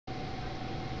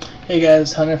Hey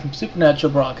guys, Hunter from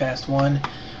Supernatural Broadcast 1.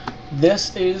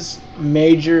 This is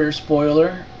major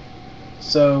spoiler.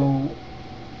 So,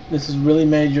 this is really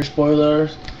major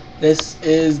spoilers. This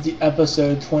is the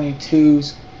episode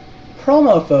 22's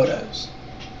promo photos.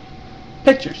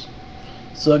 Pictures.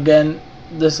 So again,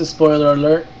 this is spoiler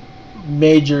alert.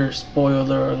 Major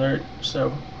spoiler alert.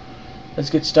 So, let's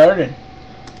get started.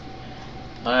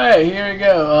 Alright, here we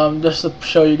go. Just to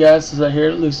show you guys, this is right here,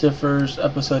 Lucifer's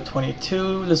episode 22,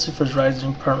 Lucifer's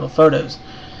Rising promo photos.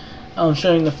 I'm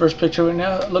showing the first picture right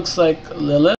now. It looks like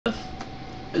Lilith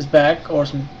is back, or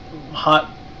some hot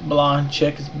blonde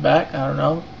chick is back. I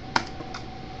don't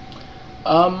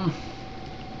know.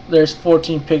 There's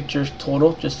 14 pictures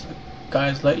total, just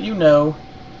guys let you know.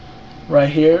 Right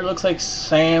here, it looks like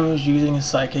Sam is using his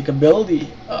psychic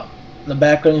ability. In the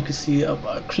background, you can see a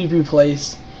creepy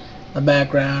place. The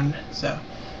background. So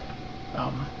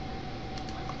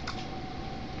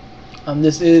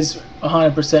this is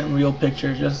 100% real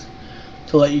picture, just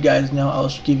to let you guys know. I'll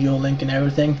give you a link and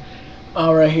everything.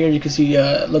 Right here you can see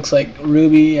it looks like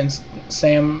Ruby and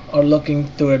Sam are looking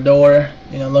through a door,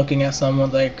 looking at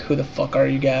someone like, who the fuck are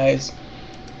you guys,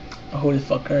 or who the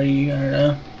fuck are you, I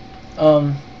don't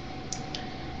know.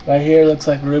 Right here looks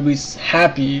like Ruby's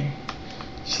happy.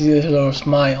 She has a little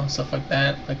smile and stuff like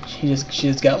that. Like she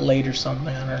just got laid or something.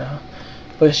 I don't know,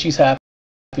 but she's happy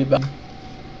about it.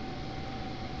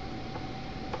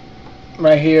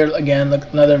 Right here again,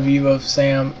 look, another view of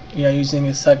Sam. Using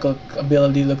his psychic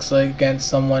ability. Looks like against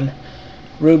someone.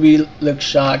 Ruby looks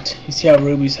shocked. You see how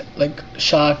Ruby's like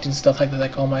shocked and stuff like that.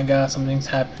 Like, oh my god, something's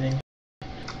happening.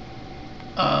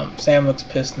 Sam looks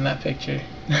pissed in that picture.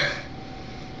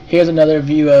 Here's another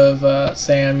view of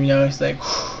Sam. He's like.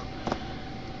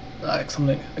 Like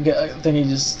something, I think he's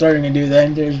just starting to do that.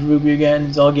 And there's Ruby again.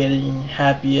 It's all getting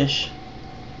happy-ish.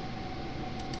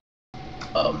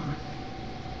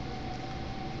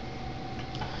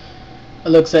 It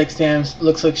looks like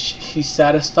he's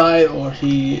satisfied, or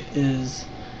he is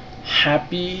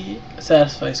happy.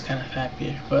 Satisfied is kind of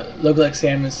happy, but it looks like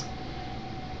Sam is,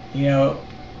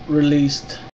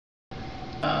 released.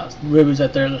 Ruby's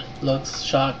out there, looks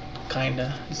shocked,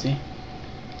 kinda. You see.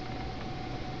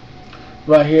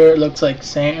 Right here, it looks like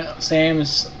Sam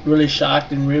is really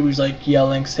shocked, and Ruby's like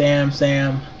yelling, "Sam,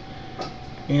 Sam,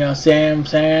 Sam,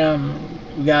 Sam,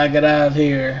 we gotta get out of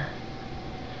here."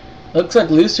 Looks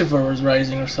like Lucifer was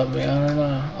rising or something. I don't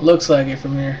know. It looks like it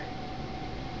from here.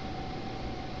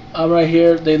 Right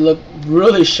here, they look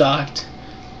really shocked.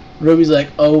 Ruby's like,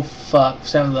 "Oh fuck."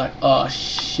 Sam's like, "Oh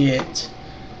shit."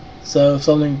 So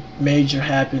something major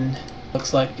happened.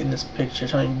 Looks like in this picture,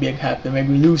 something big happened.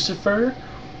 Maybe Lucifer.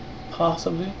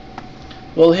 Possibly.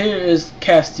 Well, here is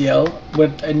Castiel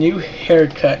with a new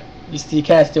haircut. You see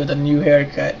Castiel with a new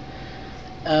haircut.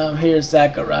 Here's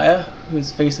Zachariah,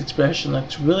 whose face expression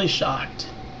looks really shocked.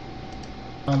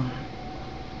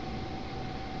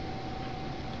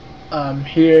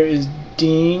 Here is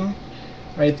Dean,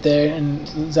 right there, and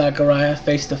Zachariah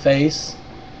face to face,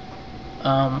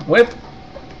 with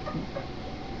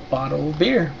a bottle of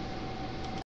beer.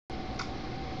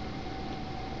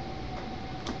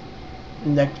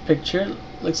 Next picture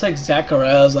looks like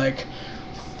Zachariah's like,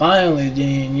 "Finally,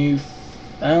 Dean, you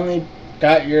finally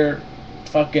got your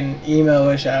fucking emo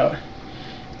wish out."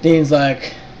 Dean's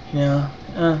like,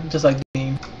 just like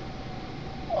Dean.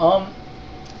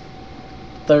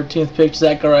 13th picture,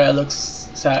 Zachariah looks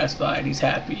satisfied. He's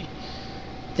happy.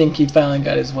 Think he finally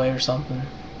got his way or something.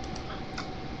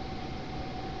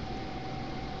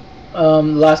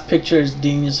 Last picture is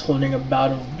Dean just holding a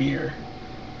bottle of beer.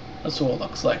 That's what it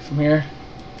looks like from here.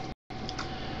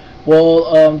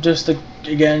 Well, just to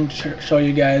again show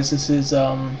you guys, this is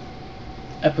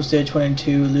episode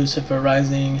 22, Lucifer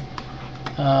Rising,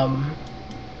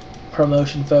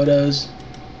 promotion photos.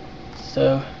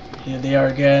 So here they are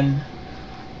again.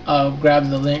 I'll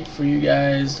grab the link for you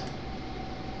guys.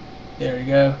 There we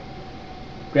go.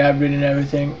 Grabbed it and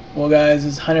everything. Well, guys,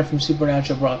 it's Hunter from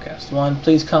Supernatural Broadcast 1.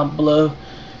 Please comment below.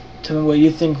 Tell me what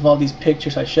you think of all these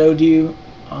pictures I showed you.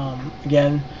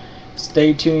 Again,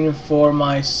 stay tuned for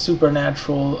my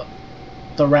Supernatural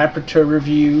The Raptor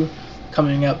review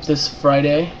coming up this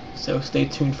Friday, so stay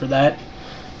tuned for that.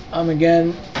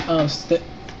 Again,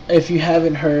 if you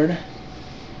haven't heard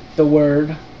the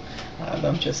word,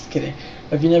 I'm just kidding.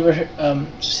 If you never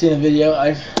seen a video,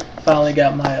 I've finally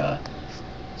got my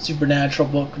Supernatural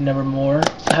book, Nevermore.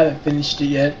 I haven't finished it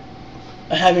yet.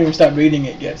 I haven't even started reading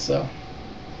it yet, so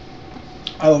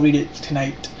I will read it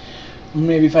tonight.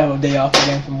 Maybe if I have a day off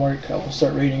again from work, I will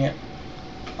start reading it.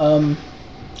 So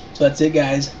that's it,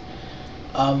 guys.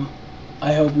 I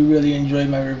hope you really enjoyed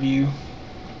my review.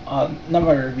 not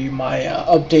my review, my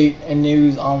update and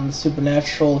news on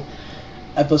Supernatural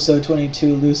episode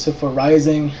 22, Lucifer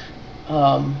Rising.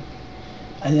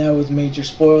 I know it was major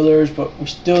spoilers, but we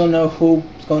still don't know who's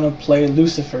going to play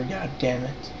Lucifer. God damn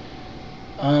it!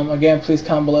 Again, please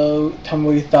comment below. Tell me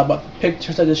what you thought about the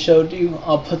pictures I just showed you.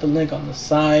 I'll put the link on the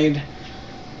side.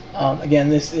 Again,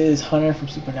 this is Hunter from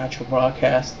Supernatural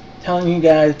Broadcast, telling you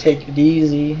guys to take it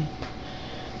easy.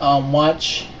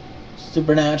 Watch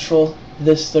Supernatural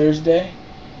this Thursday.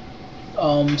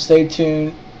 Stay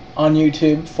tuned on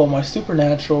YouTube for my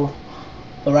Supernatural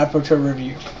The Rapporteur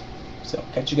review. So,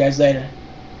 catch you guys later.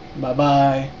 Bye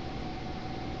bye.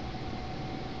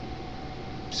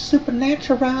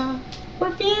 Supernatural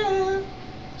review.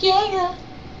 Yeah.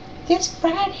 This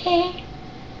Friday.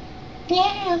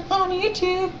 Yeah. On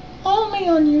YouTube. Only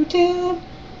on YouTube.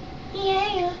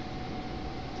 Yeah.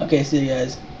 Okay, see you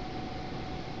guys.